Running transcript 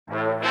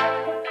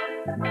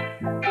In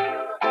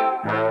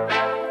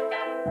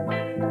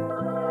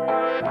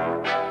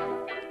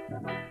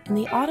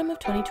the autumn of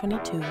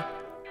 2022,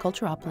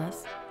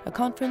 Culturopolis, a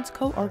conference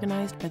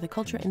co-organized by the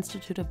Culture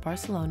Institute of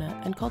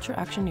Barcelona and Culture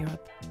Action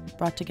Europe,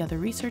 brought together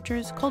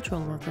researchers,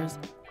 cultural workers,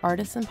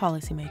 artists and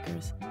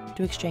policymakers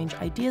to exchange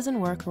ideas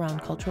and work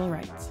around cultural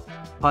rights.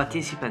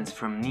 Participants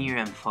from near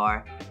and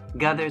far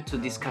gathered to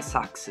discuss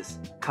access,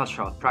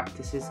 cultural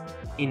practices,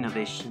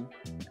 innovation,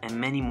 and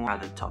many more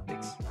other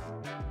topics.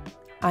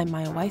 I'm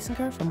Maya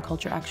Weisinger from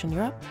Culture Action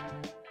Europe.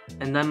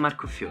 And I'm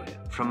Marco Fiore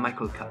from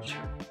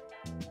Microculture.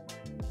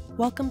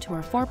 Welcome to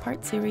our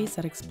four-part series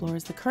that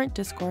explores the current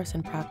discourse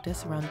and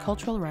practice around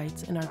cultural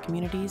rights in our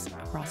communities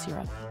across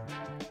Europe.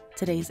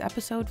 Today's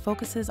episode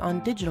focuses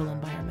on digital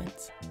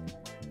environments.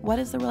 What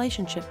is the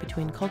relationship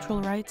between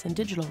cultural rights and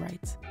digital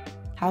rights?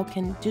 How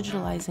can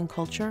digitalising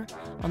culture,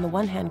 on the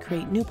one hand,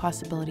 create new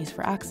possibilities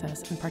for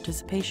access and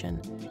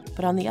participation,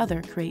 but on the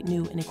other, create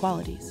new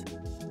inequalities?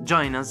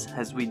 Join us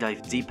as we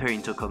dive deeper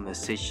into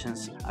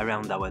conversations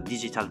around our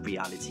digital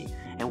reality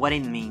and what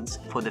it means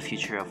for the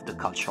future of the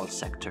cultural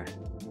sector.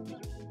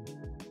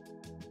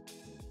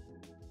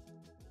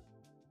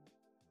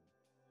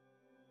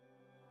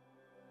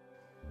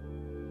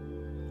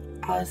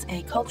 As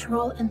a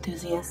cultural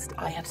enthusiast,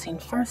 I have seen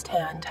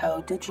firsthand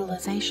how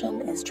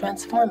digitalization is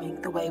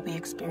transforming the way we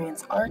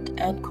experience art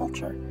and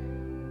culture.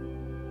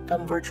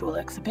 From virtual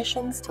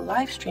exhibitions to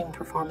live stream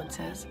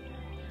performances,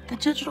 the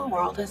digital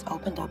world has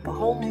opened up a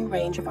whole new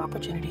range of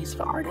opportunities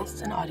for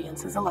artists and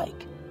audiences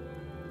alike.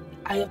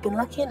 I have been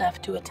lucky enough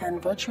to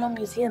attend virtual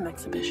museum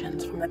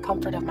exhibitions from the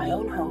comfort of my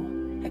own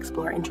home,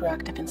 explore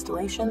interactive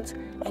installations,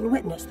 and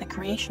witness the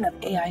creation of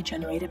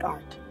AI-generated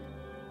art.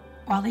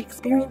 While the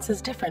experience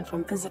is different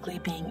from physically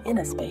being in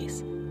a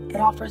space, it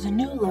offers a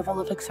new level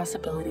of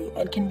accessibility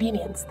and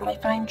convenience that I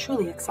find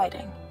truly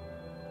exciting.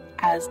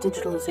 As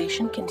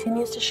digitalization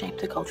continues to shape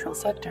the cultural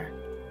sector,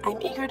 I'm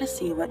eager to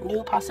see what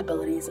new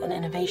possibilities and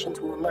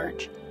innovations will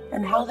emerge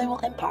and how they will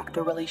impact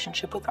our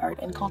relationship with art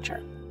and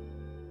culture.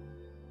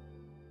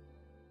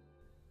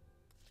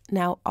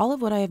 Now, all of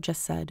what I have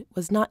just said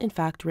was not in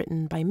fact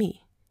written by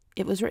me.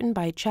 It was written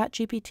by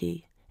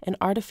ChatGPT, an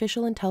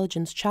artificial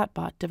intelligence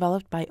chatbot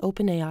developed by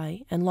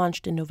OpenAI and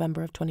launched in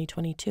November of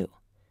 2022.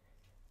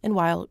 And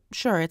while,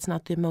 sure, it's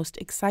not the most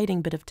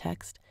exciting bit of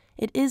text,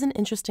 it is an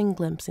interesting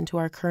glimpse into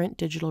our current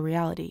digital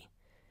reality.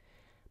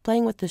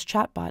 Playing with this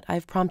chatbot,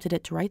 I've prompted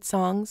it to write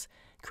songs,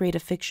 create a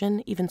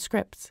fiction, even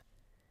scripts.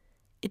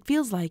 It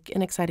feels like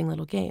an exciting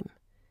little game.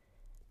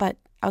 But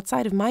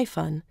outside of my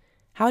fun,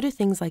 how do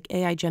things like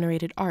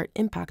AI-generated art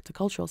impact the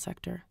cultural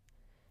sector?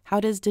 How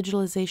does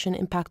digitalization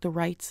impact the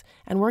rights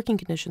and working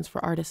conditions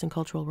for artists and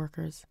cultural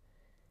workers?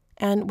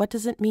 And what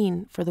does it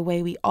mean for the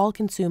way we all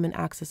consume and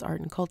access art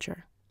and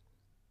culture?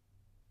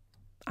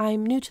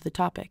 I'm new to the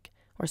topic,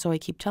 or so I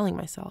keep telling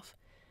myself,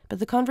 but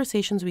the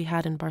conversations we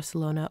had in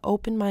Barcelona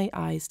opened my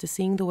eyes to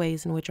seeing the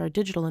ways in which our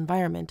digital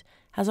environment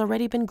has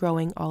already been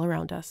growing all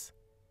around us.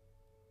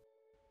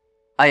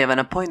 I have an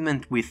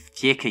appointment with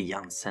Fieke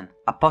Jansen,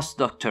 a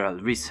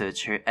postdoctoral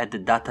researcher at the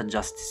Data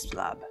Justice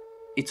Lab.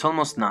 It's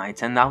almost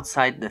night, and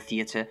outside the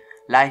theatre,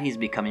 light is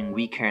becoming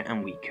weaker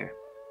and weaker.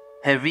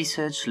 Her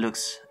research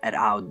looks at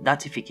how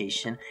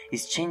datification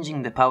is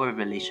changing the power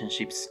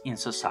relationships in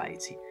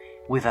society,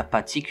 with a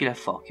particular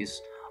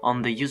focus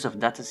on the use of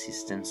data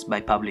systems by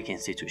public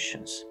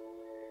institutions.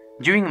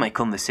 During my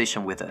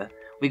conversation with her,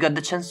 we got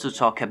the chance to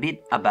talk a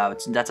bit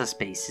about data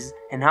spaces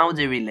and how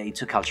they relate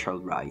to cultural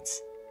rights.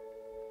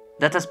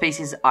 Data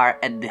spaces are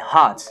at the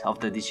heart of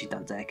the digital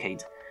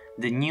decade,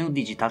 the new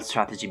digital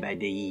strategy by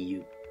the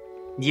EU.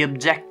 The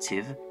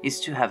objective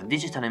is to have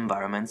digital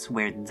environments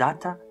where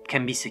data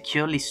can be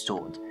securely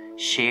stored,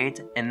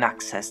 shared and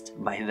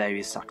accessed by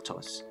various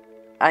actors.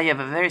 I have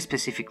a very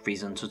specific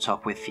reason to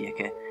talk with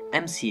Fieke.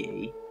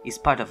 MCA is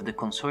part of the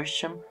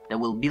consortium that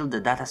will build the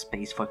data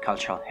space for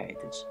cultural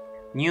heritage.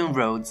 New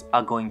roads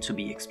are going to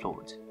be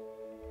explored.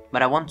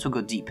 But I want to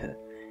go deeper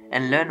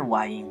and learn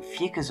why, in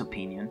Fieke's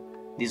opinion,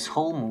 this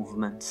whole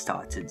movement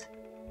started.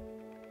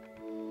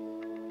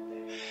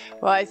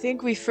 Well, I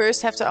think we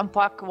first have to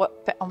unpack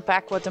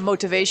what the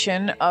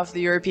motivation of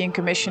the European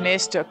Commission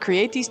is to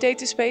create these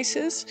data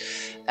spaces.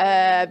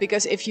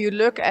 Because if you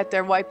look at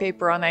their white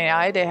paper on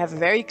AI, they have a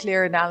very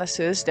clear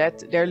analysis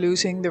that they're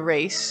losing the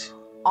race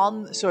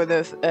on sort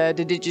of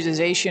the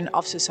digitization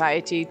of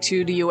society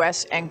to the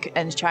US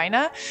and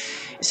China.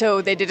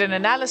 So they did an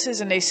analysis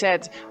and they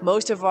said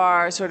most of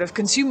our sort of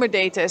consumer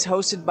data is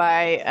hosted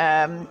by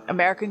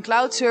American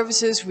cloud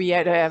services. We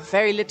have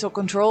very little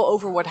control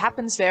over what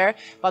happens there.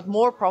 But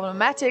more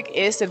problematic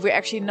is that we're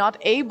actually not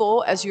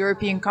able as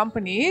European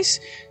companies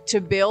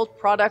to build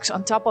products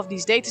on top of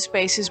these data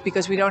spaces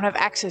because we don't have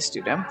access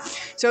to them.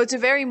 So it's a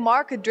very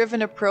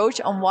market-driven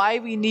approach on why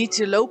we need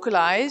to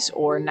localize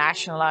or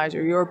nationalize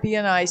or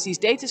Europeanize these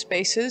data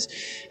spaces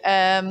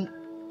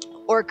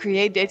or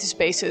create data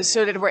spaces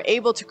so that we're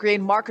able to create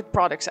market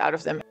products out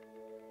of them.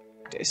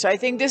 So I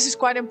think this is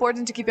quite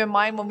important to keep in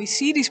mind when we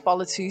see these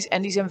policies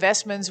and these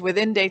investments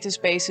within data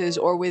spaces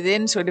or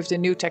within sort of the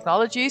new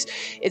technologies.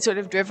 It's sort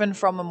of driven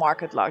from a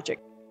market logic.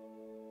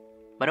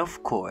 But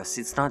of course,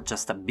 it's not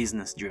just a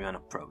business-driven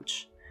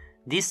approach.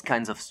 These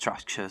kinds of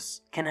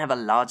structures can have a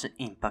large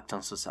impact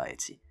on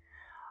society.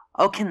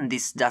 How can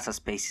these data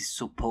spaces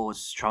support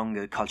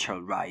stronger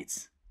cultural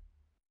rights?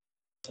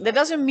 That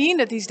doesn't mean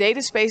that these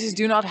data spaces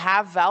do not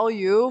have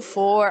value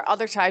for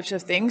other types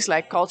of things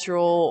like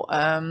cultural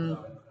rights,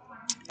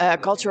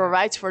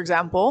 for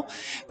example.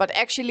 But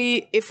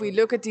actually, if we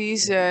look at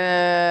these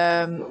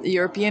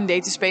European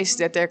data spaces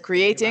that they're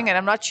creating, and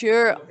I'm not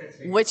sure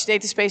which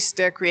data spaces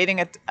they're creating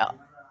at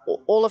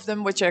all of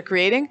them which they're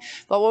creating,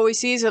 but what we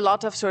see is a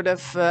lot of sort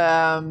of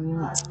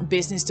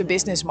business to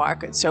business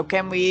markets. So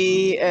can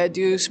we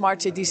do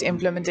smart cities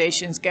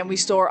implementations? Can we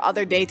store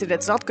other data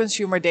that's not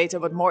consumer data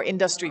but more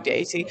industry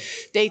data?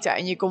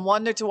 And you can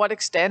wonder to what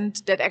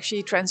extent that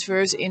actually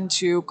transfers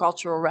into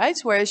cultural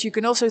rights. Whereas you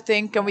can also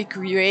think, can we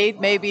create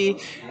maybe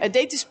a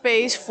data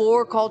space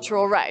for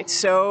cultural rights?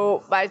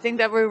 So I think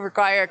that will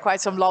require quite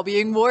some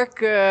lobbying work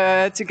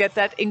to get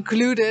that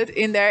included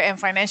in there and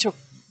financial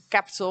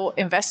capital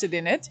invested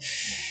in it,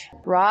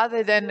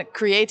 rather than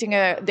creating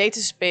a data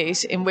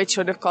space in which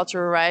sort of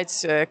cultural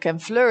rights can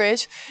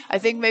flourish. I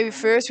think maybe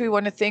first we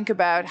want to think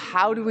about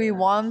how do we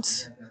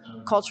want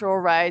cultural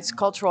rights,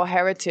 cultural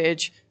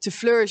heritage to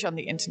flourish on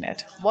the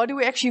internet? What do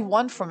we actually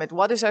want from it?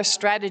 What is our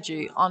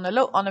strategy on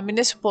a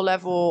municipal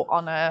level,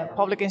 on a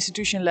public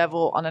institution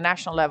level, on a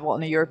national level,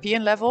 on a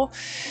European level?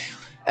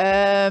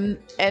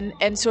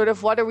 And sort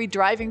of what are we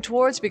driving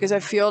towards? Because I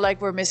feel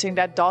like we're missing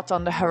that dot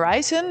on the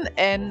horizon.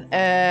 And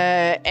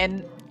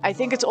I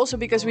think it's also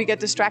because we get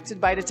distracted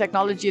by the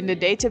technology and the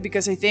data,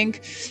 because I think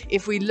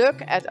if we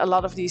look at a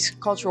lot of these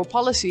cultural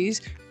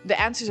policies, the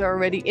answers are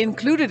already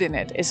included in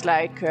it. It's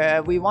like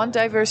we want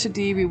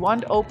diversity, we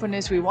want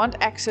openness, we want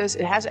access,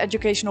 it has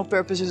educational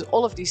purposes,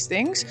 all of these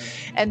things.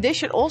 And they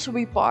should also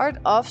be part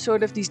of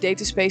sort of these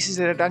data spaces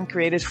that are then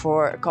created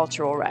for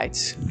cultural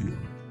rights.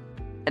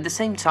 At the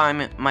same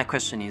time, my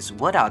question is,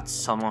 what are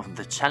some of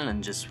the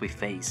challenges we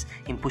face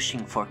in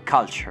pushing for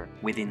culture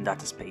within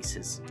data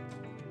spaces?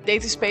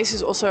 Data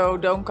spaces also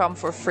don't come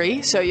for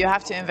free, so you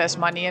have to invest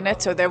money in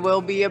it. So there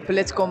will be a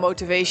political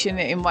motivation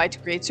in why to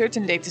create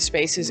certain data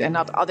spaces and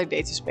not other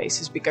data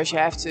spaces, because you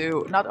have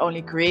to not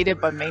only create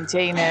it, but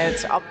maintain it,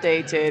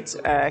 update it,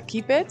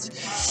 keep it.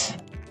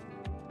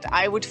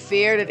 I would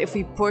fear that if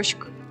we push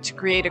to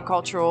create a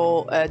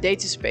cultural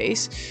data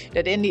space,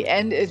 that in the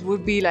end it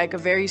would be like a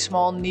very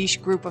small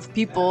niche group of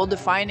people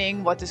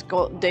defining what this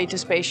data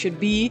space should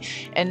be,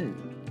 and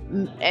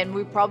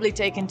we probably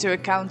take into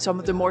account some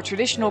of the more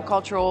traditional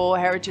cultural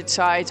heritage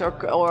sites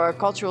or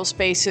cultural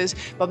spaces,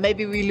 but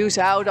maybe we lose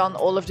out on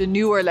all of the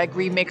newer like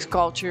remix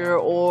culture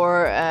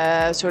or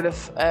sort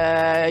of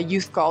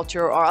youth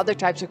culture or other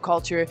types of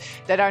culture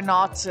that are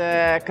not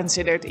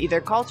considered either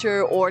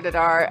culture or that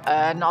are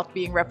not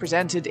being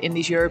represented in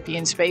these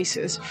European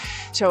spaces.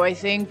 So I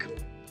think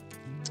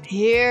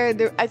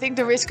here, I think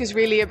the risk is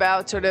really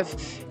about sort of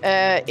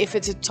if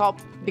it's a top,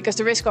 because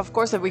the risk, of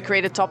course, that we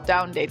create a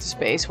top-down data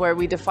space where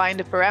we define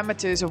the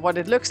parameters of what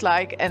it looks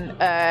like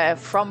and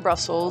from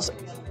Brussels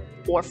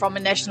or from a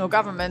national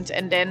government,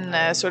 and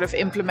then sort of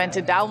implement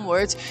it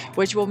downwards,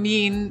 which will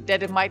mean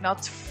that it might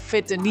not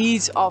fit the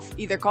needs of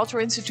either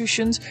cultural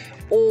institutions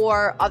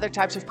or other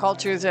types of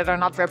cultures that are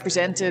not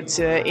represented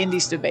in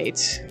these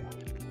debates.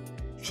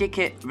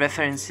 Fieke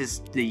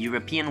references the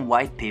European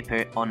White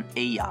Paper on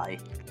AI,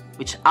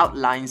 which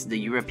outlines the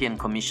European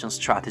Commission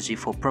strategy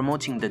for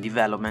promoting the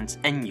development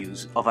and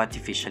use of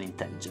artificial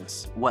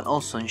intelligence, while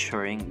also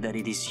ensuring that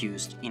it is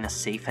used in a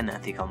safe and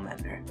ethical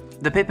manner.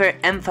 The paper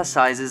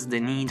emphasizes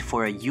the need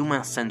for a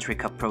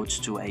human-centric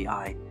approach to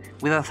AI,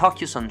 with a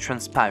focus on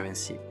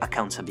transparency,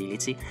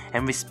 accountability,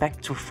 and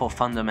respect for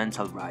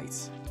fundamental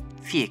rights.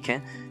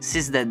 Fieke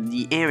sees that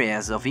the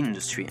areas of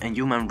industry and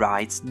human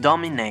rights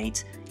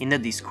dominate in the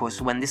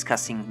discourse when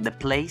discussing the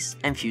place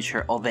and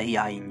future of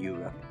AI in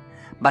Europe,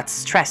 but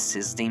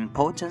stresses the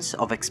importance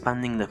of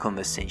expanding the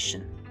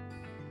conversation.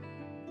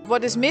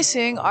 What is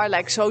missing are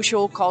like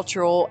social,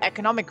 cultural,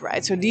 economic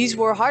rights. So these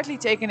were hardly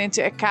taken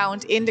into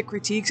account in the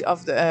critiques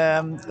of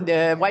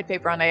the White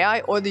Paper on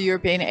AI or the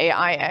European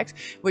AI Act,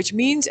 which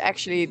means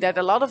actually that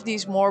a lot of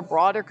these more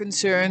broader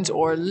concerns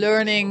or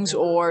learnings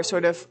or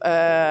sort of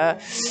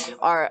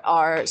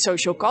our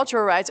social,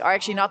 cultural rights are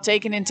actually not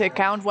taken into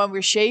account when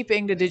we're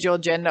shaping the digital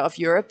agenda of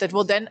Europe that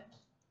will then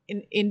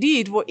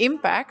indeed will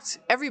impact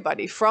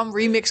everybody from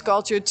remix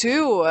culture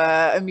to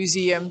a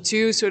museum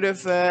to sort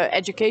of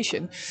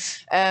education.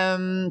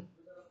 And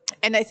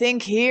I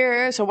think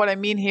here, so what I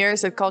mean here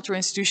is that cultural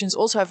institutions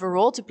also have a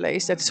role to play,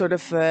 that sort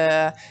of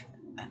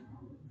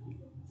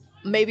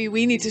maybe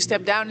we need to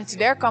step down into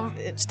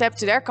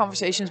their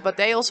conversations, but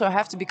they also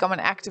have to become an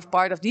active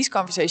part of these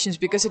conversations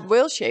because it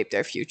will shape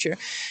their future.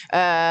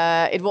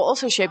 It will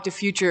also shape the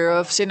future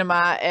of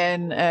cinema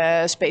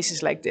and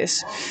spaces like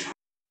this.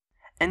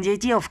 And the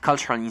idea of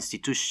cultural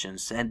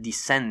institutions at the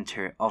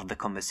center of the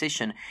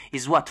conversation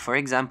is what, for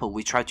example,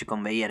 we try to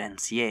convey at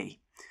NCA.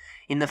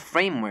 In the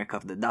framework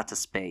of the data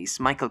space,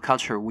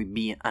 microculture will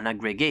be an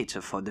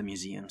aggregator for the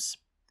museums.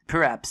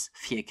 Perhaps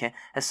Fieke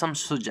has some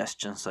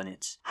suggestions on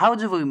it. How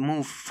do we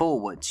move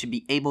forward to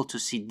be able to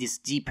see this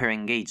deeper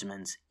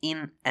engagement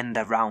in and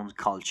around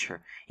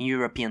culture in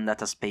European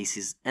data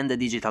spaces and the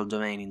digital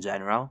domain in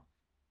general?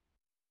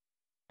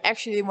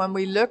 Actually, when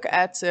we look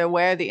at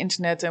where the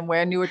internet and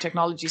where newer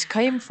technologies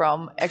came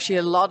from, actually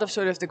a lot of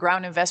sort of the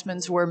ground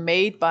investments were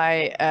made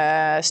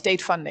by state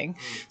funding.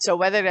 So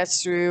whether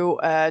that's through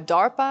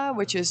DARPA,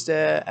 which is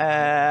the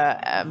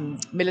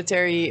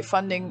military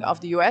funding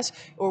of the US,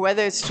 or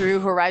whether it's through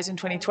Horizon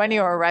 2020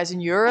 or Horizon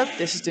Europe,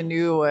 this is the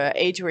new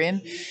age we're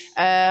in,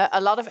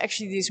 a lot of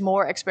actually these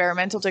more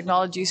experimental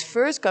technologies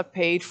first got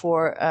paid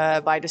for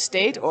by the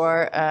state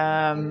or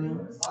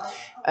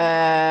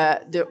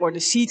the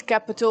seed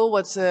capital,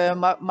 what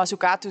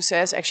Mazzucato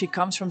says, actually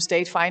comes from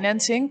state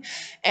financing.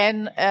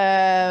 And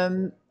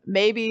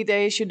maybe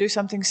they should do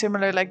something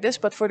similar like this,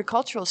 but for the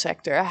cultural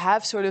sector,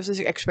 have sort of this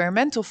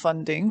experimental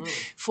funding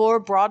for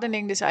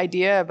broadening this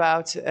idea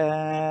about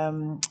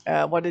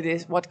what it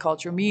is, what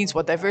culture means,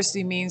 what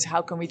diversity means,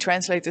 how can we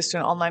translate this to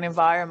an online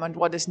environment,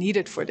 what is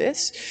needed for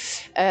this.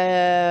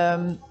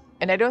 And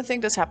I don't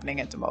think that's happening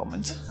at the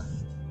moment.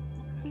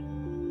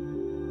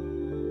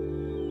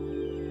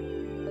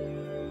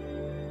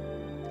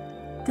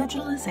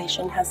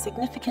 Digitalization has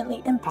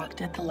significantly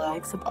impacted the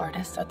lives of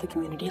artists at the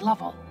community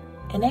level,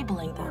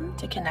 enabling them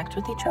to connect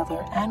with each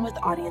other and with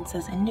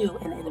audiences in new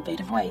and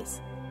innovative ways.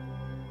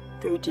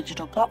 Through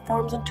digital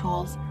platforms and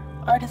tools,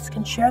 artists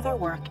can share their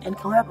work and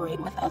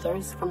collaborate with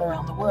others from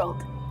around the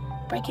world,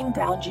 breaking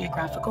down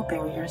geographical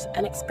barriers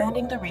and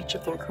expanding the reach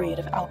of their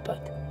creative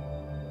output.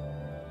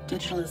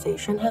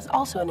 Digitalization has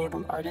also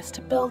enabled artists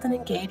to build and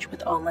engage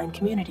with online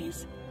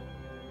communities.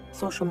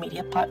 Social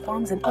media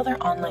platforms and other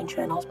online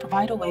channels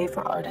provide a way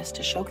for artists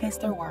to showcase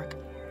their work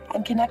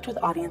and connect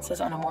with audiences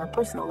on a more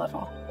personal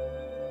level.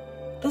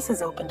 This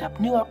has opened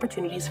up new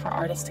opportunities for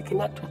artists to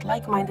connect with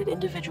like-minded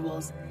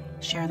individuals,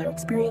 share their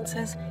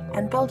experiences,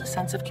 and build a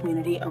sense of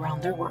community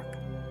around their work.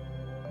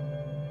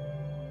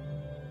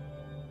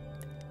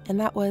 And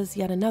that was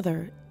yet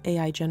another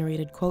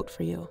AI-generated quote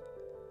for you.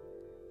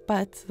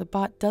 But the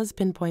bot does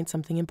pinpoint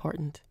something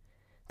important: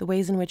 the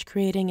ways in which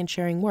creating and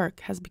sharing work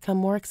has become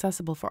more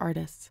accessible for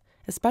artists,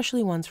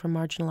 especially ones from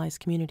marginalized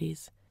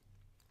communities.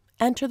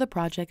 Enter the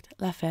project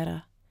La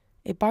Fera,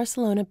 a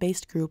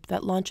Barcelona-based group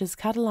that launches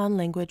Catalan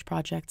language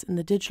projects in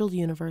the digital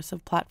universe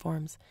of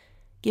platforms,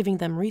 giving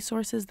them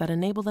resources that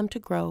enable them to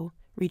grow,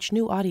 reach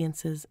new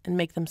audiences, and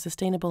make them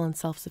sustainable and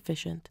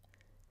self-sufficient.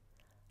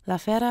 La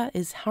Fera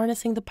is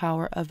harnessing the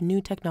power of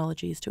new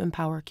technologies to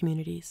empower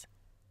communities.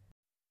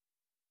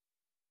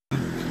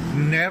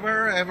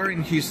 Never ever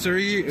in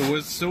history it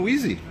was so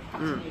easy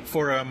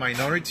for a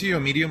minority or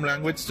medium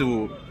language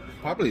to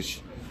publish,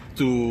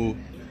 to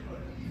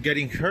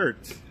getting heard.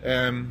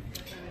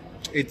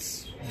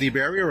 It's the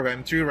barrier of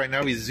entry right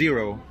now is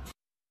zero.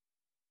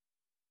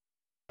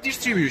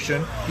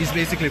 Distribution is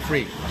basically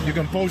free. You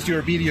can post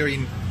your video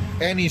in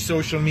any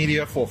social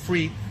media for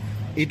free.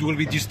 It will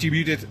be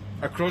distributed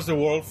across the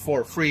world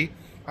for free,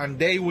 and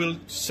they will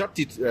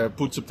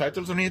put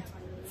subtitles on it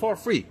for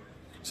free.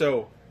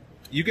 So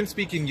you can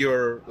speak in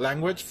your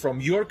language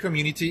from your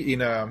community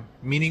in a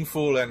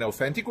meaningful and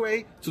authentic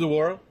way to the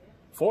world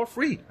for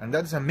free, and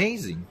that's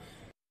amazing.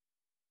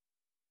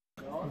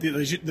 The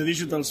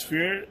digital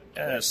sphere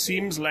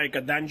seems like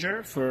a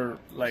danger for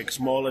like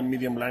small and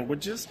medium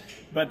languages,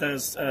 but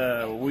as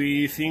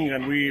we think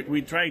and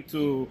we try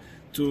to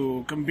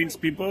convince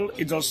people,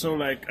 it's also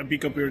like a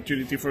big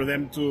opportunity for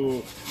them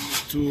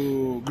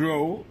to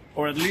grow,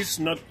 or at least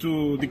not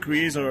to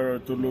decrease or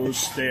to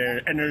lose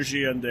their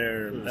energy and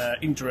their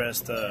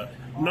interest,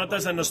 not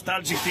as a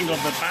nostalgic thing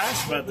of the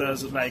past, but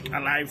as like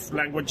alive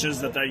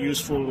languages that are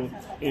useful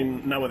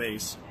in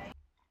nowadays.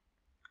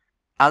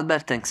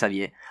 Albert and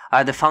Xavier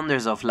are the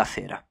founders of La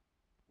Fera.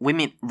 We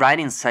meet right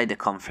inside the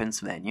conference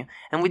venue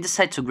and we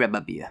decide to grab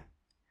a beer.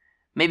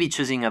 Maybe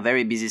choosing a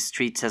very busy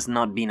street has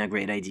not been a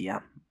great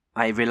idea.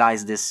 I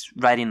realized this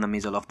right in the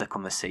middle of the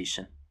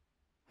conversation.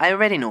 I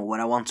already know what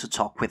I want to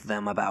talk with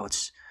them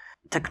about.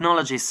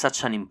 Technology is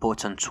such an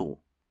important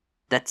tool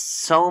that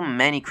so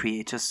many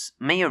creators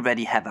may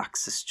already have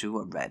access to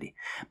already.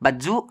 But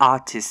do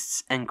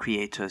artists and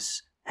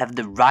creators have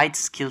the right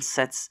skill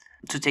sets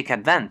to take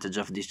advantage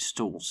of these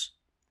tools?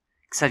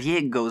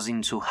 Xavier goes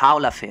into how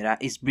La Fera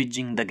is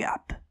bridging the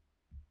gap.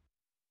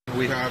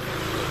 We have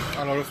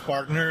a lot of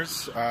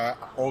partners,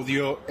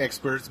 audio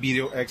experts,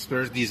 video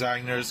experts,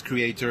 designers,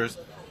 creators,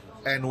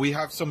 and we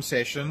have some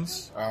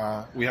sessions.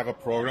 We have a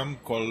program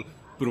called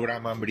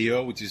Programa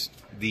Embryo, which is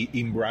the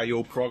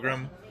Embryo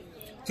program,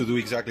 to do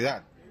exactly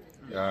that.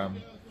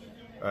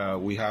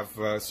 We have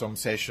some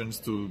sessions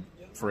to,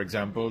 for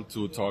example,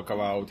 to talk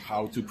about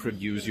how to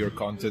produce your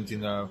content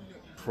in a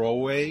pro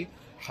way,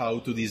 how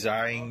to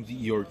design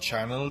your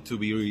channel to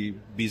be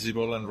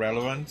visible and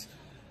relevant,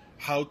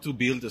 how to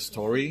build a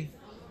story,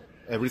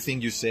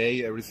 Everything you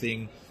say,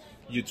 everything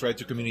you try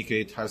to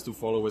communicate has to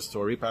follow a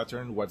story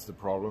pattern. What's the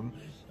problem?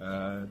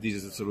 This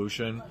is the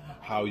solution.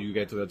 How you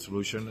get to that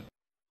solution.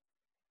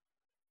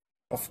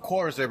 Of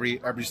course, every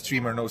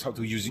streamer knows how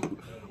to use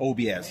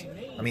OBS.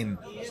 I mean,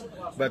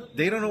 but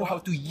they don't know how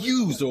to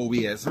use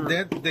OBS.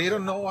 They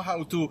don't know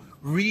how to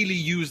really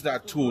use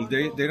that tool.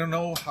 They don't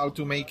know how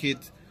to make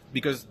it,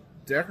 because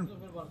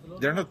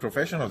they're not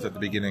professionals at the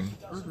beginning.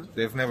 Mm-hmm.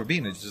 They've never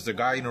been. It's just a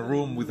guy in a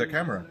room with a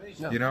camera,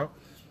 you know,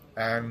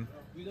 and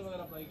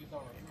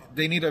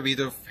they need a bit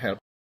of help.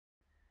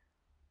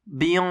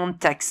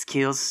 Beyond tech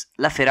skills,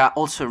 La Fera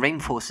also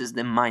reinforces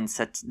the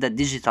mindset that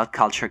digital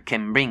culture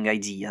can bring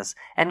ideas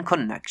and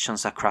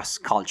connections across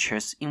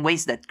cultures in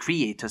ways that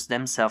creators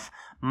themselves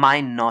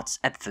might not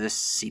at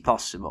first see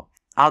possible.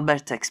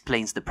 Albert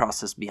explains the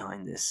process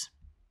behind this.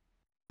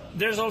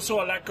 There's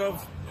also a lack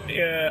of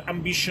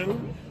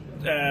ambition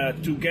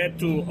to get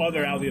to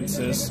other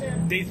audiences.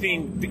 They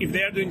think if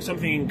they are doing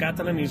something in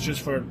Catalan, it's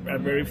just for a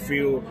very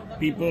few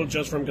people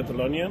just from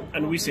Catalonia,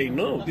 and we say,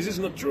 no, this is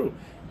not true.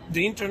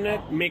 The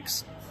internet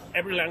makes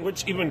every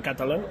language, even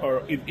Catalan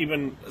or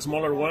even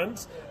smaller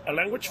ones, a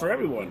language for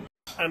everyone.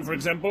 And for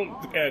example,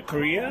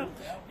 Korea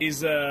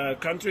is a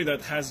country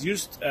that has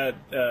used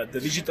the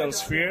digital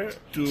sphere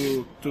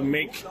to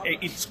make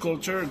its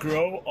culture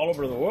grow all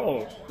over the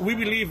world. We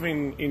believe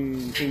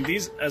in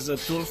this as a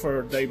tool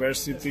for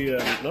diversity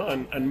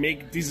and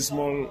make these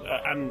small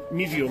and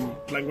medium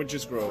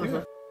languages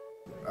grow.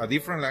 A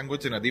different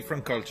language and a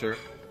different culture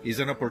is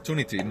an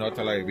opportunity, not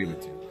a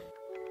liability.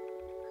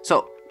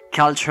 So,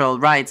 cultural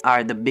rights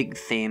are the big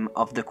theme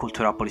of the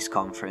Culturopolis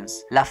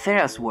conference. La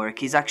Fera's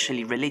work is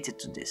actually related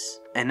to this,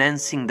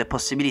 enhancing the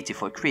possibility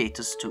for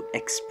creators to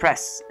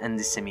express and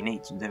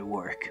disseminate their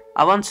work.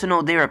 I want to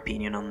know their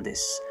opinion on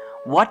this.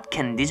 What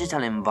can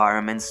digital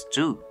environments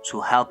do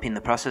to help in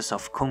the process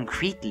of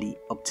concretely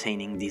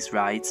obtaining these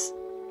rights?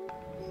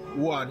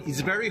 One,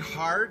 it's very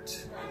hard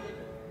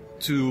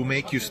to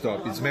make you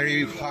stop. It's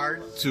very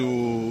hard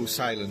to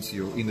silence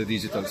you in the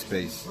digital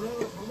space.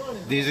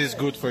 This is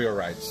good for your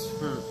rights.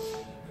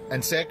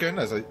 And second,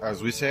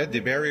 as we said,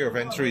 the barrier of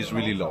entry is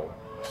really low.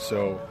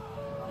 So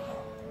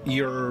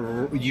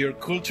your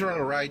cultural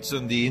rights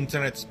on the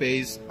internet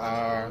space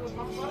are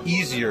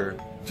easier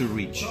to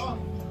reach,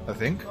 I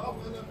think.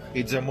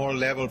 It's a more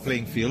level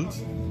playing field,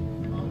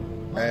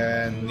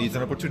 and it's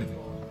an opportunity.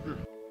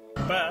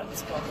 But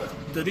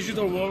the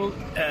digital world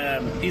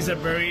is a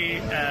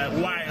very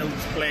wild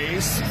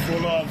place,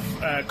 full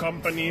of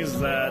companies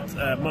that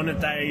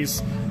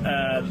monetize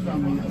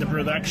the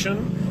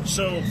production.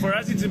 So for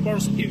us, it's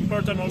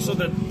important also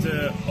that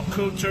the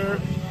culture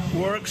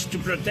works to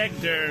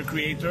protect their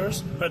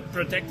creators, but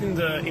protect in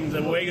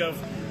the way of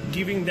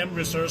giving them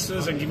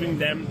resources and giving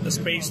them a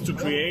space to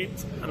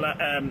create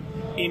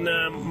in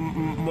a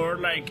more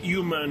like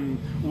human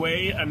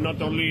way, and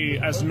not only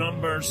as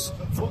numbers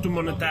to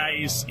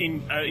monetize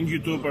in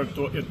YouTube or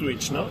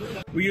Twitch. No,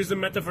 we use the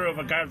metaphor of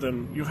a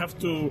garden. You have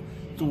to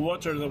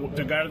water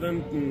the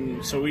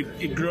garden so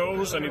it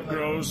grows, and it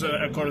grows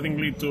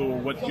accordingly to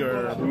what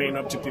your main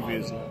objective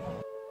is.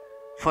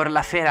 For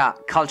La Fera,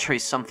 culture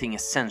is something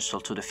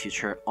essential to the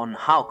future on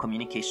how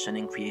communication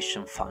and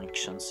creation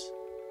functions.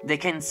 They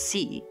can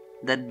see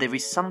that there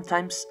is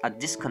sometimes a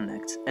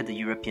disconnect at the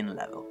European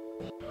level.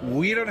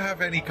 We don't have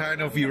any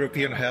kind of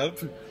European help.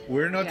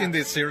 We're not in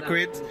this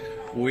circuit.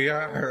 We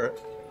are,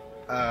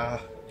 I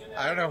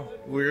don't know,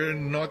 we're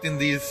not in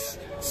this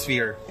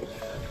sphere.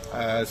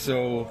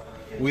 So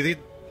we did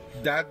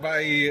that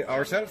by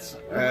ourselves.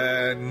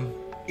 And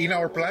in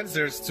our plans,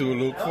 there's to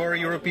look for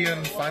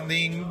European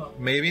funding,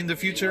 maybe in the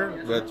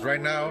future, but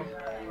right now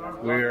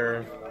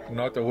we're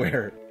not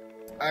aware.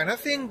 And I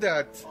think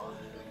that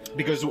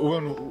because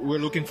when we're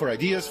looking for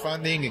ideas,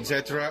 funding,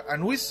 etc.,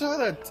 and we saw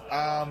that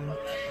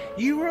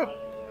Europe,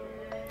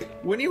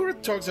 when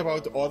Europe talks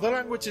about other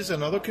languages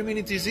and other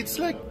communities, it's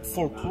like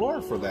folklore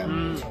for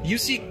them. You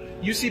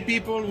see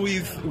people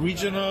with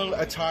regional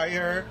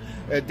attire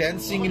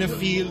dancing in a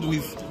field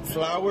with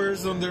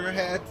flowers on their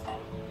head,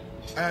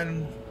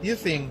 and you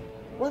think,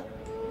 what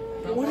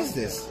is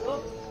this?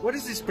 What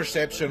is this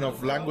perception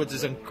of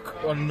languages and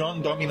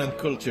non-dominant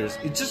cultures?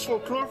 It's just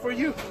folklore for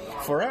you.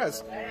 For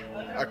us,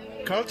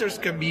 cultures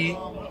can be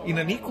in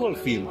an equal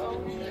field.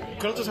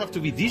 Cultures have to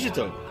be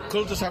digital.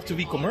 Cultures have to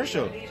be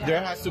commercial.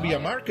 There has to be a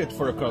market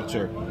for a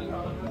culture.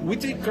 We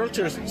take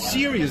cultures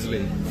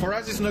seriously. For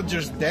us, it's not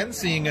just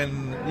dancing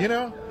and, you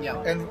know?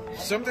 Yeah. And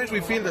sometimes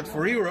we feel that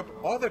for Europe,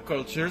 other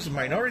cultures,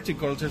 minority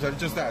cultures, are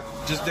just that,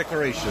 just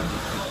decoration.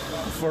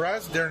 For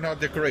us, they're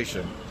not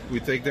decoration. We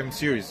take them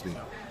seriously.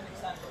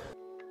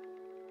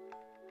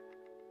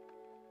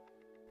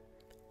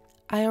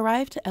 I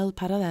arrive to El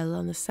Paralel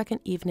on the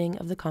second evening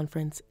of the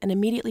conference and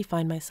immediately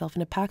find myself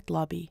in a packed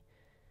lobby.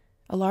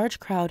 A large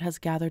crowd has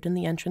gathered in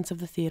the entrance of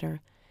the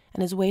theater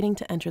and is waiting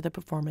to enter the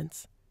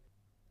performance.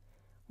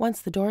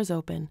 Once the doors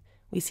open,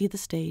 we see the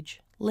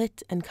stage,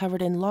 lit and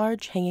covered in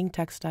large hanging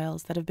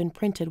textiles that have been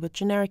printed with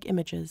generic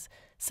images,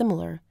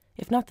 similar,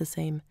 if not the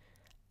same,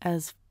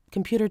 as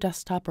computer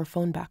desktop or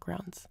phone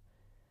backgrounds.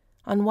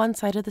 On one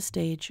side of the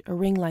stage, a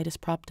ring light is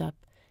propped up,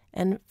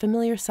 and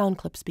familiar sound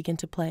clips begin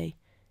to play,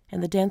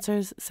 and the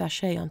dancers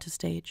sashay onto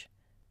stage.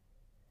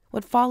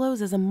 What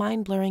follows is a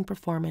mind-blurring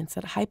performance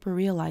that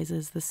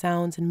hyper-realizes the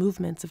sounds and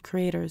movements of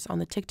creators on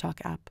the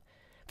TikTok app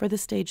for the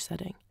stage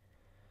setting.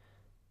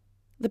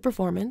 The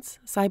performance,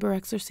 Cyber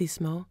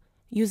Exorcismo,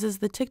 uses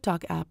the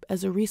TikTok app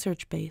as a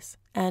research base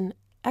and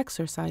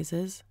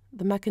exercises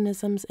the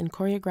mechanisms and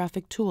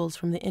choreographic tools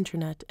from the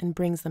internet and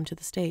brings them to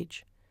the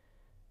stage.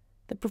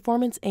 The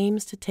performance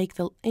aims to take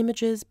the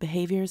images,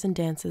 behaviors, and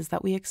dances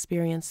that we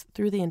experience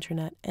through the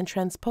internet and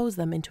transpose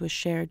them into a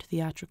shared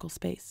theatrical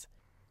space.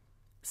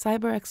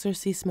 Cyber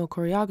Exorcismo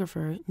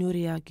choreographer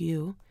Nuria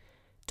Guiu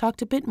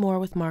talked a bit more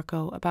with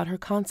Marco about her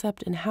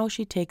concept and how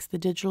she takes the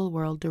digital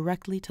world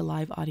directly to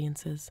live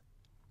audiences.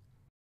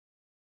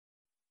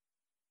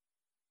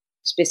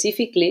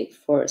 Specifically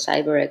for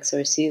cyber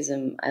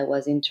exorcism, I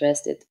was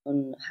interested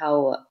on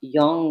how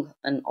young,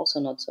 and also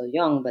not so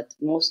young, but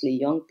mostly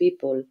young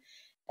people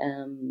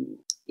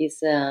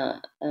is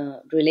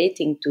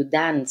relating to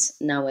dance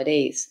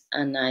nowadays.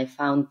 And I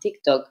found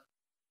TikTok,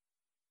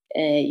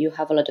 you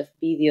have a lot of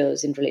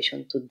videos in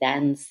relation to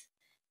dance.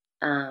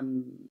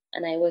 And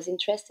I was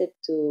interested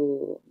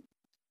to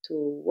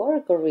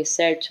work or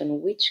research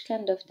on which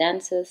kind of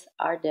dances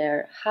are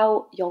there,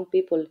 how young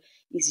people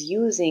is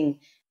using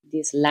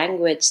this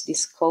language,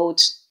 this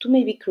codes to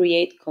maybe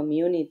create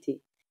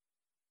community.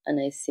 And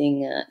I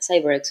think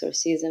cyber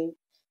exorcism,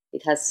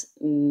 it has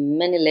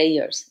many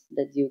layers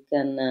that you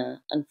can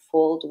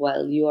unfold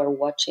while you are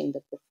watching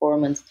the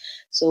performance.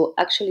 So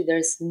actually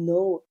there's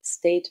no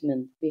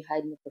statement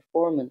behind the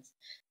performance.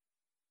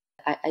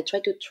 I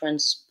try to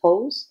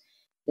transpose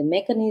the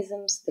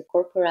mechanisms, the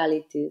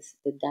corporalities,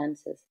 the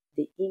dances,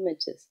 the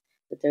images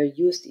that are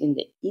used in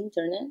the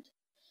internet.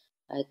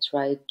 I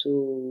try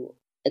to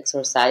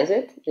exorcise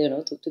it,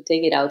 to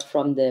take it out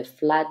from the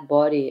flat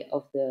body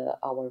of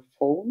our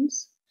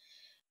phones,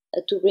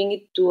 to bring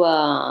it to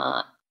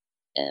a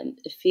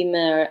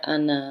ephemeral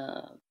and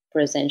a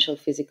presential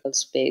physical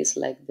space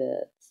like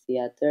the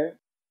theater.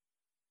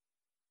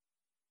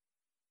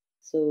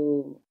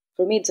 So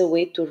for me, it's a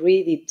way to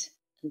read it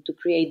and to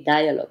create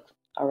dialogue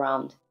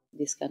around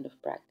this kind of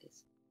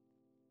practice.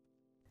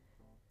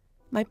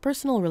 My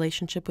personal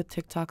relationship with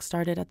TikTok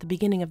started at the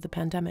beginning of the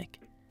pandemic.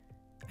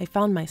 I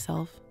found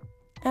myself,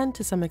 and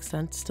to some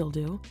extent still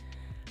do,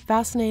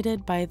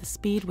 fascinated by the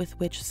speed with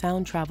which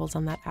sound travels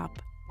on that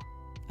app.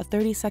 A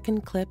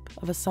 30-second clip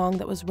of a song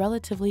that was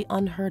relatively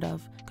unheard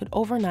of could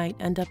overnight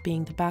end up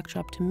being the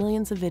backdrop to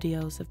millions of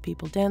videos of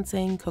people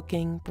dancing,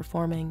 cooking,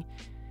 performing,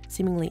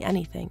 seemingly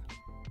anything.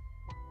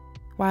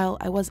 While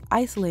I was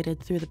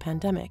isolated through the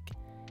pandemic,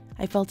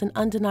 I felt an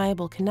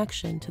undeniable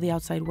connection to the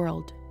outside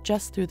world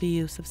just through the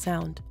use of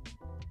sound.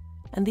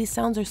 And these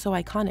sounds are so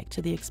iconic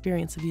to the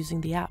experience of using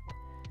the app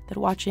that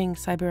watching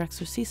Cyber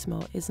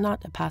Exorcismo is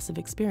not a passive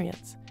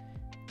experience.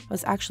 I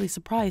was actually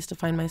surprised to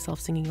find myself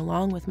singing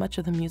along with much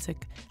of the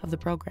music of the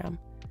program.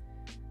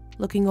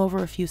 Looking over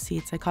a few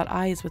seats, I caught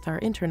eyes with our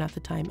intern at the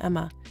time,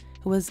 Emma,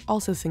 who was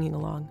also singing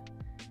along.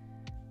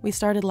 We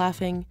started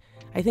laughing,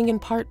 I think in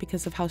part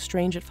because of how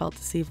strange it felt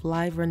to see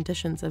live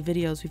renditions of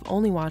videos we've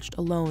only watched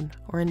alone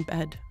or in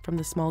bed from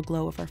the small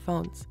glow of our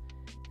phones.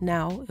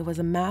 Now it was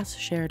a mass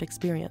shared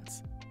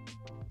experience.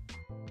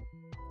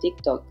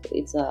 TikTok,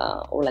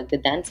 or like the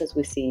dances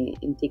we see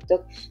in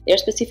TikTok, they're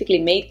specifically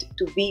made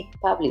to be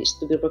published,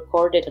 to be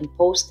recorded and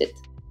posted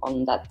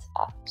on that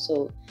app.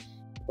 So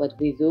what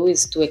we do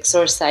is to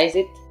exorcise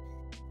it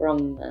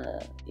from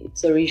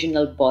its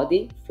original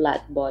body,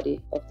 flat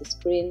body of the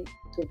screen,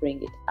 to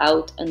bring it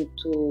out and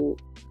to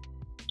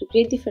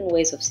create different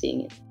ways of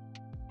seeing it.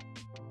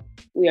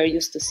 We are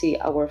used to see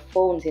our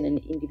phones in an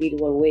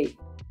individual way.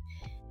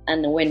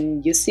 And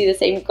when you see the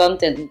same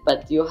content,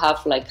 but you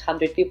have like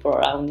 100 people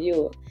around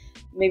you,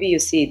 maybe you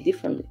see it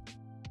differently.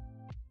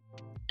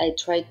 I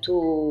try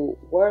to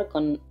work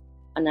on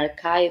an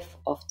archive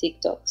of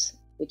TikToks,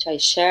 which I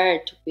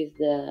shared with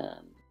the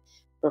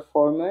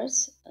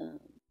performers.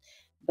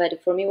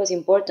 But for me, it was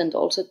important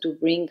also to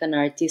bring an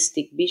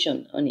artistic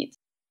vision on it.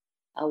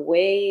 A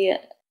way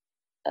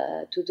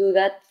to do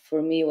that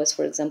for me was,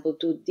 for example,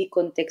 to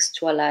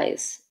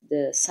decontextualize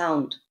the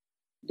sound,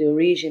 the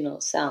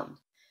original sound.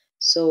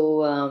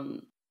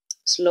 So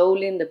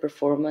slowly in the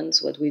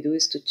performance, what we do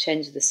is to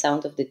change the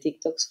sound of the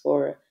TikToks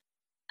for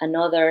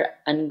another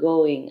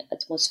ongoing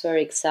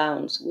atmospheric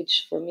sounds,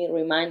 which for me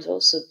reminds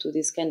also to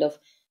this kind of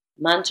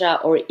mantra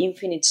or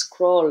infinite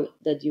scroll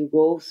that you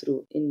go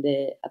through in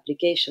the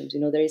applications.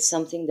 There is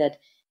something that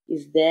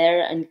is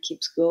there and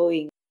keeps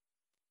going,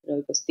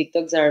 because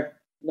TikToks are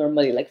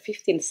normally like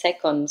 15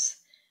 seconds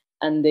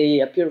and they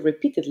appear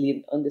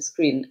repeatedly on the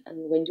screen.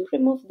 And when you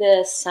remove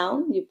the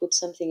sound, you put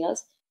something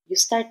else, you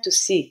start to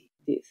see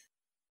this.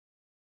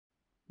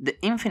 The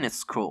infinite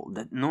scroll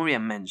that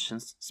Nuria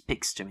mentions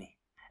speaks to me.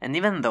 And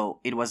even though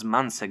it was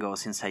months ago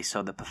since I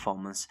saw the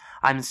performance,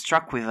 I'm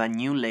struck with a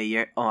new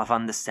layer of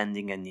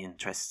understanding and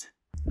interest.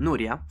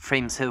 Nuria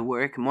frames her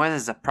work more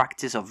as a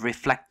practice of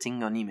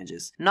reflecting on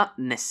images, not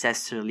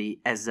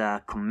necessarily as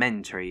a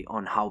commentary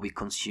on how we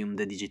consume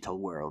the digital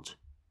world.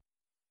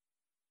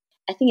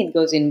 I think it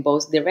goes in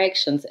both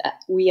directions.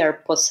 We are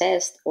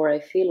possessed, or I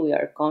feel we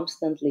are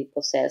constantly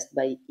possessed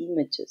by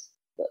images.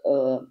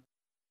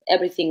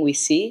 Everything we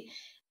see,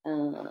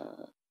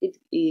 it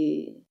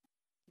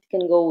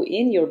can go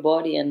in your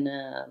body and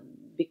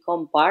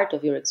become part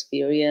of your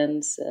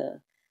experience,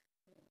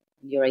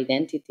 your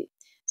identity.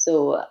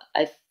 So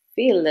I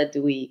feel that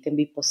we can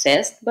be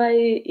possessed by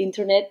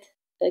internet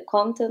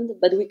content,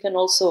 but we can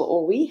also,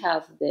 or we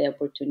have the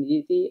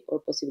opportunity or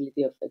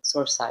possibility of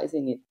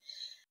exorcising it.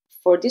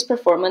 For this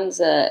performance,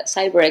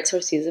 cyber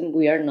exorcism,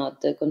 we are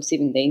not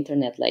conceiving the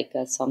internet like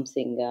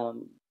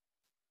something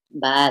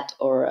bad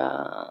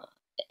or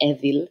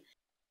evil.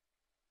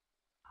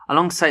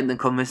 Alongside the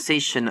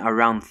conversation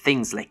around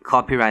things like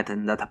copyright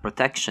and data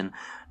protection,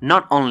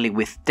 not only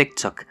with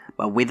TikTok,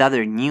 but with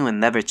other new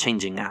and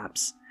ever-changing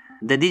apps,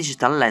 the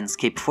digital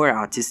landscape for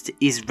artists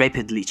is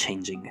rapidly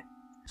changing.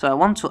 So I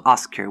want to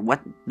ask her,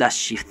 what does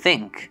she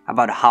think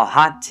about how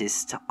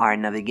artists are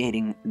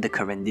navigating the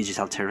current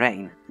digital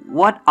terrain?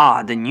 What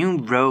are the new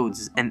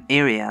roads and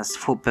areas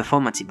for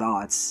performative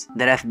arts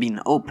that have been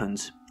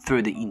opened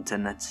through the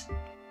internet?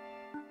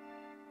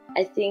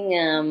 I think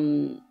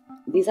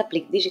these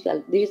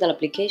digital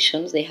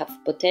applications, they have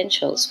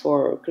potentials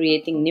for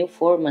creating new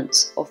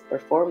formats of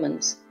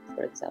performance,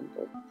 for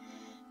example.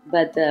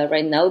 But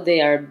right now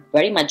they are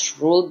very much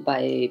ruled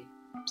by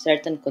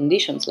certain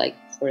conditions, like,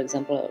 for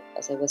example,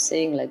 as I was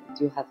saying, like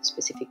you have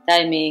specific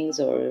timings,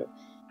 or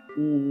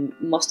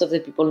most of the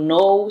people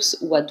knows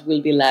what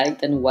will be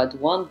liked and what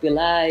won't be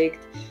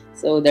liked.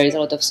 So there is a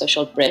lot of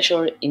social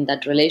pressure in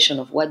that relation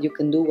of what you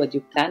can do, what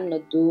you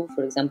cannot do.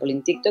 For example,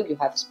 in TikTok, you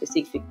have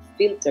specific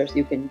filters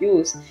you can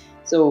use.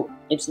 So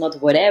it's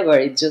not whatever,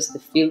 it's just the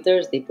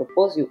filters they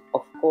propose you,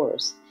 of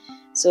course.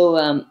 So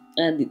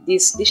and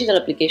these digital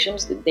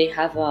applications, they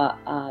have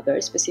a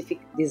very specific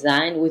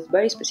design with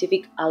very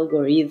specific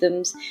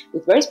algorithms,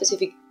 with very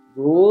specific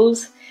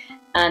rules.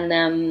 And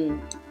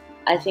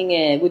I think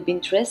it would be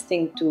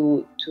interesting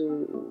to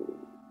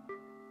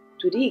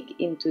dig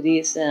into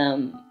these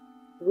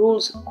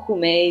rules.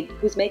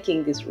 Who's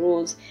making these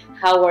rules?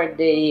 How are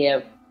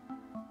they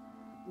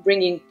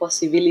bringing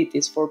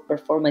possibilities for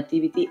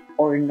performativity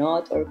or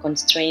not, or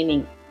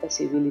constraining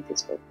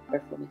possibilities for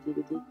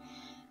performativity?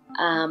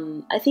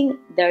 I think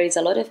there is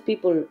a lot of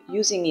people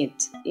using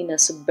it in a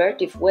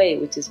subversive way,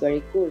 which is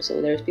very cool.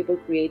 So there's people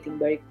creating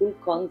very cool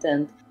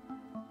content.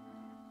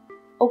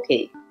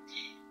 Okay,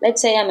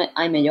 let's say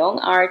I'm a young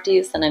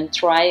artist and I'm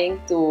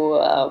trying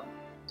to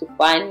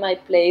find my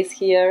place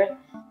here,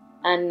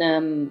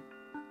 and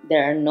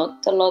there are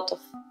not a lot of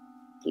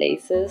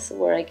places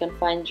where I can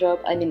find job.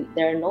 I mean,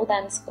 there are no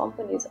dance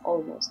companies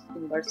almost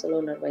in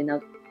Barcelona right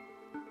now.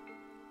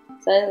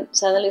 So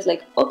suddenly it's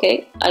like,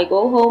 okay, I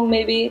go home,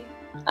 maybe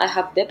I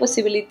have the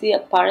possibility,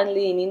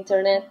 apparently in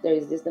internet, there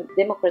is this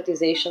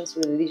democratization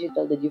through the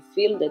digital, that you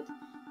feel that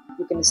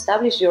you can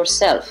establish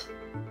yourself.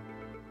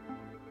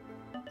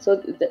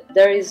 So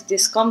there is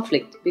this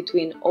conflict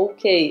between,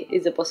 okay,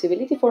 it's a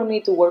possibility for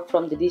me to work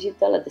from the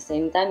digital, at the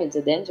same time it's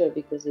a danger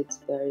because it's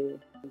very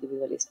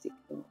individualistic,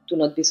 to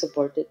not be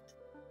supported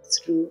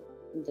through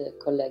the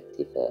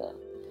collective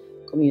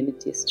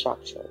community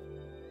structure.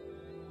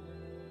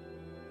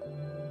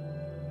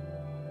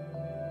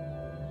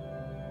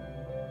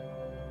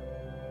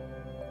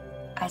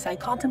 As I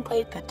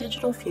contemplate the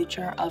digital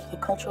future of the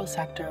cultural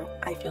sector,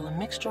 I feel a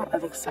mixture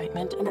of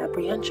excitement and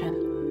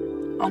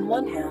apprehension. On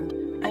one hand,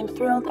 I'm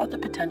thrilled at the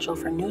potential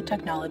for new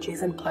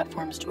technologies and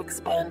platforms to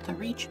expand the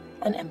reach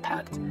and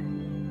impact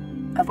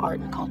of art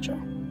and culture,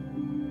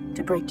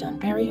 to break down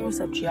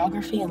barriers of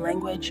geography and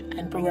language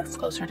and bring us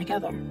closer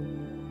together.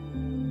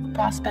 The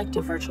prospect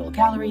of virtual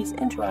galleries,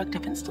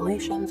 interactive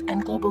installations,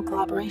 and global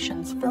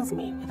collaborations fills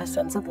me with a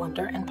sense of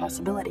wonder and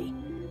possibility.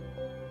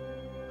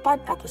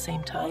 But at the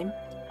same time,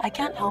 I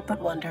can't help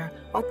but wonder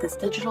what this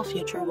digital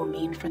future will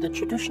mean for the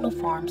traditional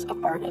forms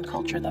of art and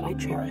culture that I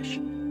cherish.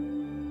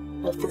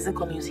 Will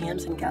physical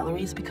museums and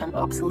galleries become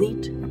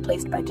obsolete,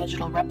 replaced by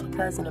digital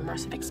replicas and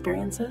immersive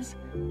experiences?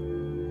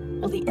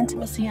 Will the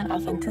intimacy and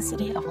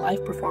authenticity of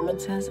live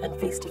performances and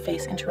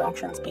face-to-face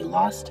interactions be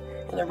lost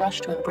in the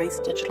rush to embrace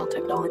digital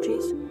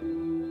technologies?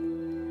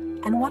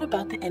 And what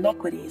about the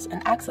inequities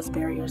and access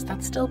barriers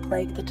that still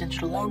plague the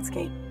digital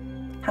landscape?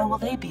 How will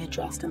they be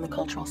addressed in the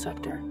cultural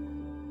sector?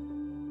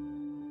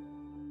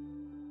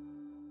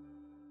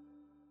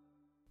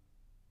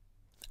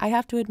 I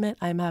have to admit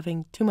I'm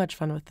having too much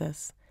fun with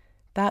this.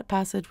 That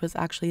passage was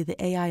actually the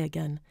AI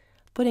again,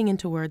 putting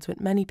into words what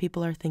many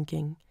people are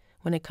thinking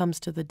when it comes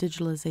to the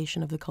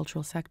digitalization of the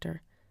cultural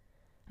sector.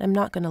 I'm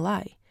not going to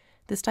lie,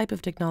 this type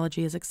of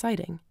technology is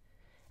exciting,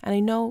 and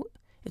I know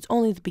it's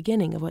only the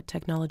beginning of what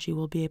technology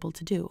will be able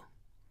to do.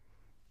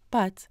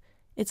 But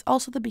it's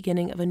also the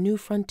beginning of a new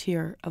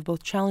frontier of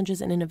both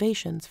challenges and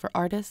innovations for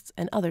artists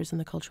and others in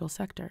the cultural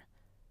sector.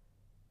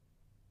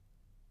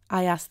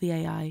 I asked the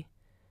AI,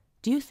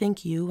 do you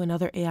think you and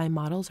other AI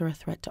models are a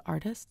threat to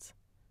artists?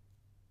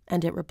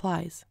 and it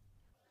replies.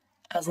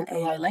 As an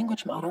AI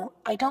language model,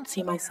 I don't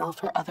see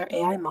myself or other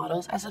AI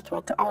models as a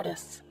threat to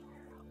artists.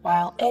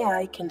 While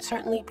AI can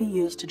certainly be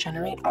used to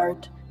generate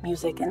art,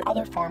 music, and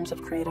other forms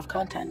of creative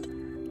content,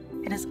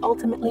 it is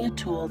ultimately a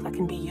tool that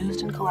can be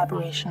used in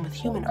collaboration with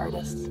human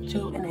artists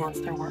to enhance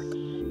their work.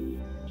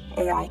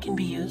 AI can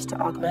be used to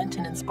augment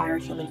and inspire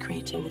human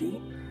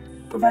creativity,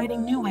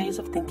 providing new ways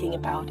of thinking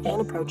about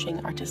and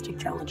approaching artistic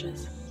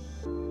challenges.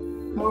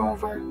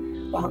 Moreover,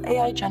 while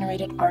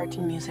AI-generated art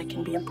and music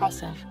can be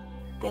impressive,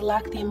 they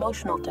lack the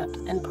emotional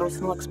depth and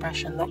personal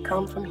expression that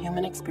come from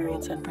human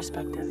experience and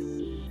perspective.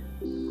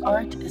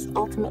 Art is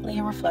ultimately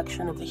a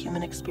reflection of the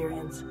human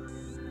experience,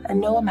 and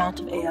no amount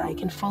of AI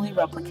can fully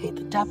replicate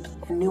the depth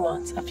and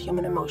nuance of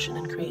human emotion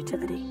and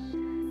creativity.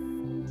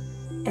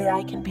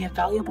 AI can be a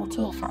valuable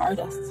tool for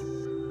artists,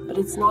 but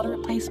it's not a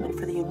replacement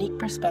for the unique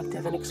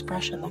perspective and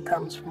expression that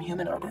comes from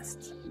human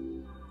artists.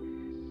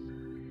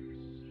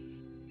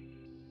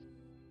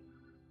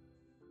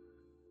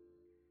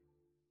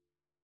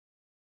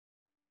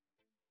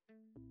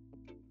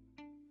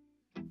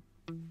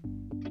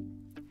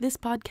 This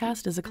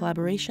podcast is a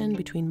collaboration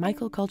between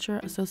Michael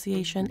Culture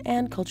Association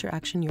and Culture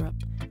Action Europe,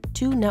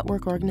 two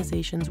network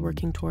organizations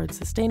working towards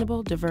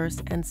sustainable, diverse,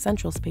 and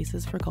central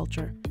spaces for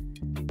culture.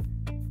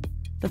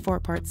 The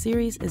 4-part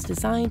series is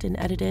designed and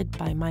edited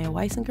by Maya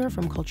Weisinger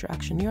from Culture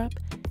Action Europe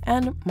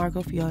and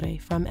Margot Fiore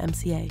from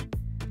MCA.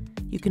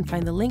 You can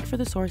find the link for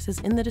the sources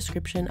in the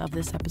description of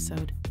this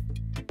episode.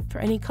 For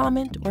any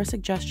comment or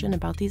suggestion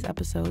about these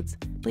episodes,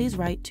 please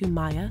write to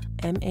Maya,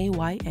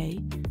 M-A-Y-A,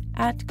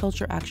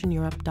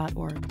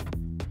 @cultureactioneurope.org.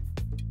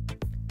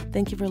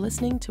 Thank you for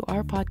listening to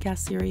our podcast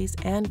series,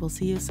 and we'll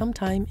see you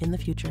sometime in the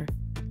future.